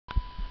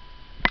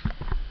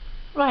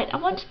Right, I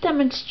want to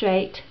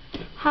demonstrate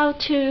how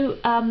to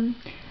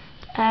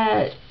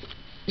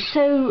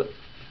sew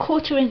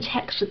 1/4 inch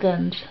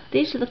hexagons.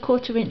 These are the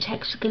 1/4 inch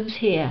hexagons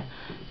here.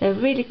 They're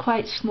really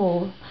quite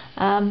small.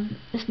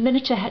 This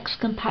miniature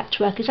hexagon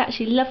patchwork is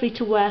actually lovely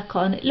to work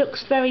on. It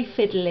looks very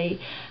fiddly,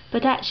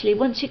 but actually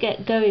once you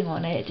get going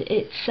on it,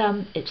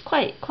 it's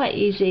quite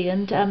easy,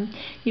 and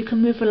you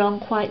can move along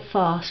quite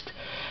fast.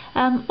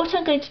 What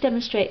I'm going to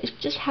demonstrate is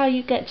just how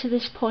you get to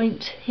this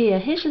point here.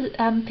 Here's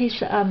a piece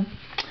that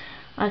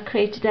I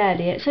created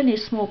earlier. It's only a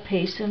small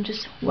piece, so I'm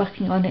just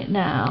working on it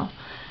now,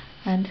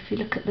 and if you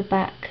look at the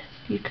back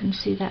you can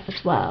see that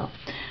as well.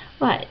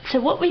 Right, so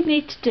what we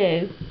need to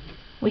do,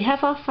 we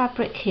have our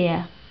fabric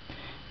here,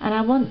 and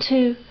I want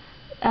to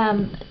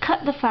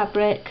cut the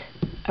fabric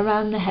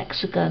around the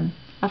hexagon.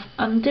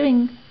 I'm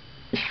doing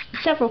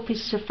several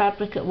pieces of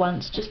fabric at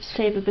once just to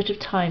save a bit of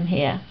time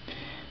here.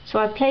 So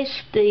I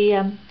placed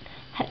the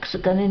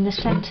hexagon in the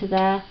centre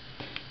there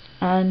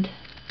and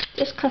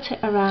just cut it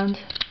around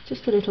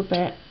just a little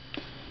bit.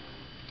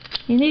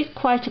 You need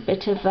quite a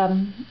bit of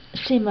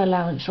seam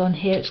allowance on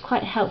here. It's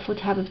quite helpful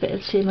to have a bit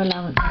of seam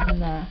allowance in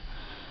there,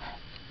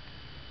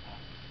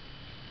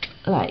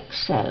 like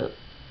so.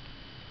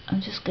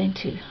 I'm just going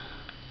to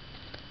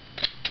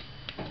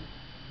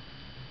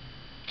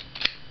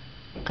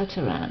cut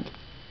around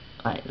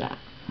like that.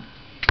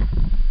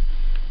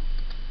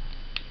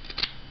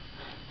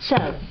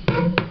 So,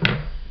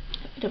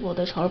 get rid of all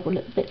those horrible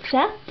little bits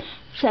there.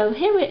 So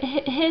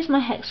here's my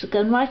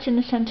hexagon right in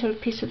the centre of a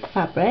piece of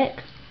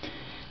fabric.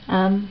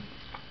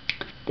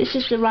 This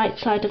is the right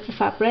side of the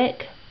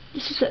fabric.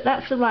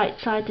 That's the right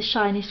side, the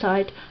shiny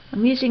side.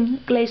 I'm using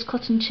glazed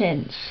cotton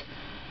chintz.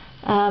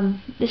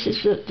 This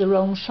is the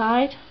wrong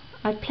side.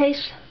 I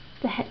place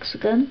the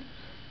hexagon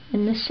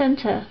in the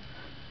centre,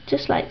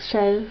 just like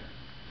so,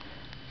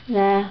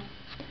 there,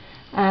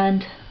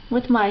 and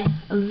with my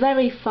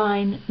very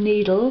fine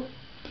needle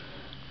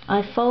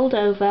I fold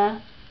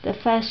over the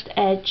first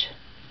edge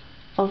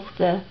of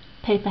the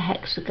paper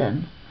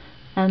hexagon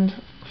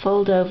and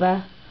fold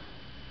over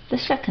the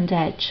second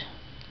edge.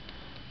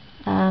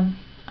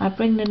 I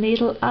bring the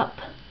needle up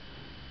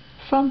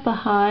from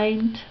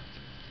behind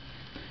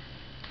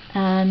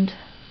and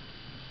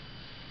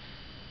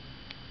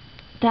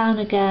down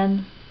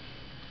again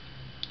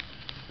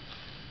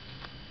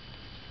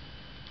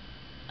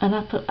and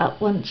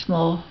up once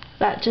more.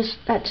 That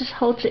just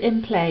holds it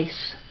in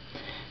place.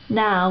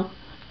 Now,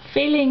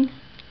 feeling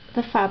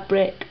the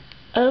fabric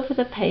over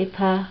the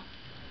paper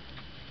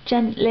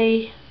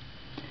gently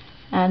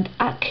and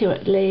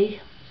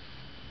accurately,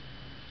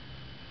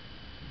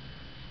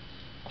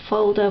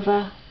 fold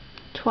over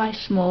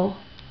twice more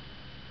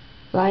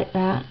like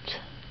that,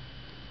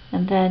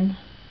 and then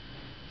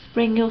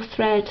bring your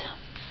thread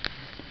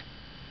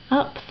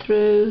up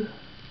through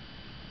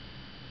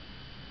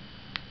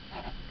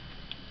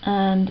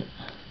and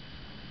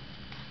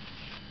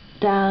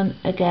down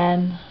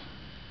again,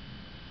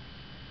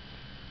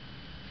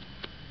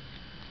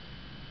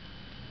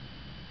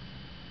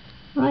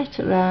 right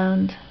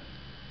around,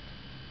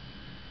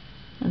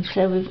 and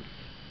so we're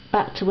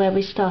back to where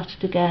we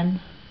started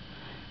again.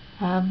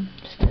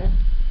 Just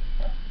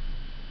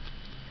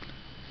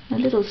a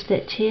little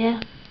stitch here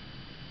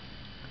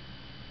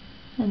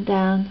and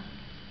down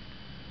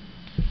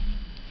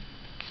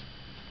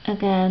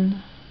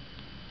again,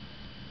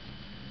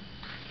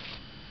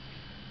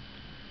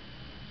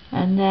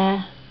 and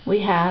there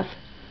we have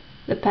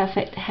the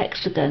perfect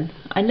hexagon.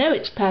 I know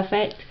it's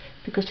perfect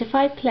because if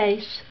I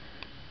place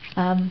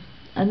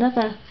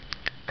another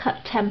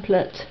cut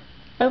template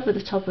over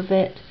the top of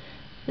it,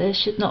 there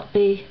should not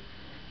be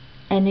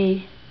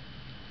any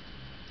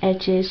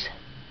edges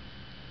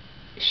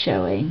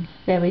showing.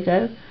 There we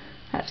go,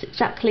 that's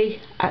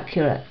exactly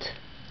accurate.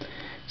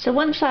 So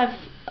once I've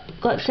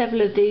got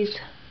several of these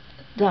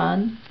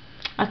done,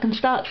 I can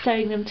start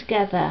sewing them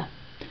together.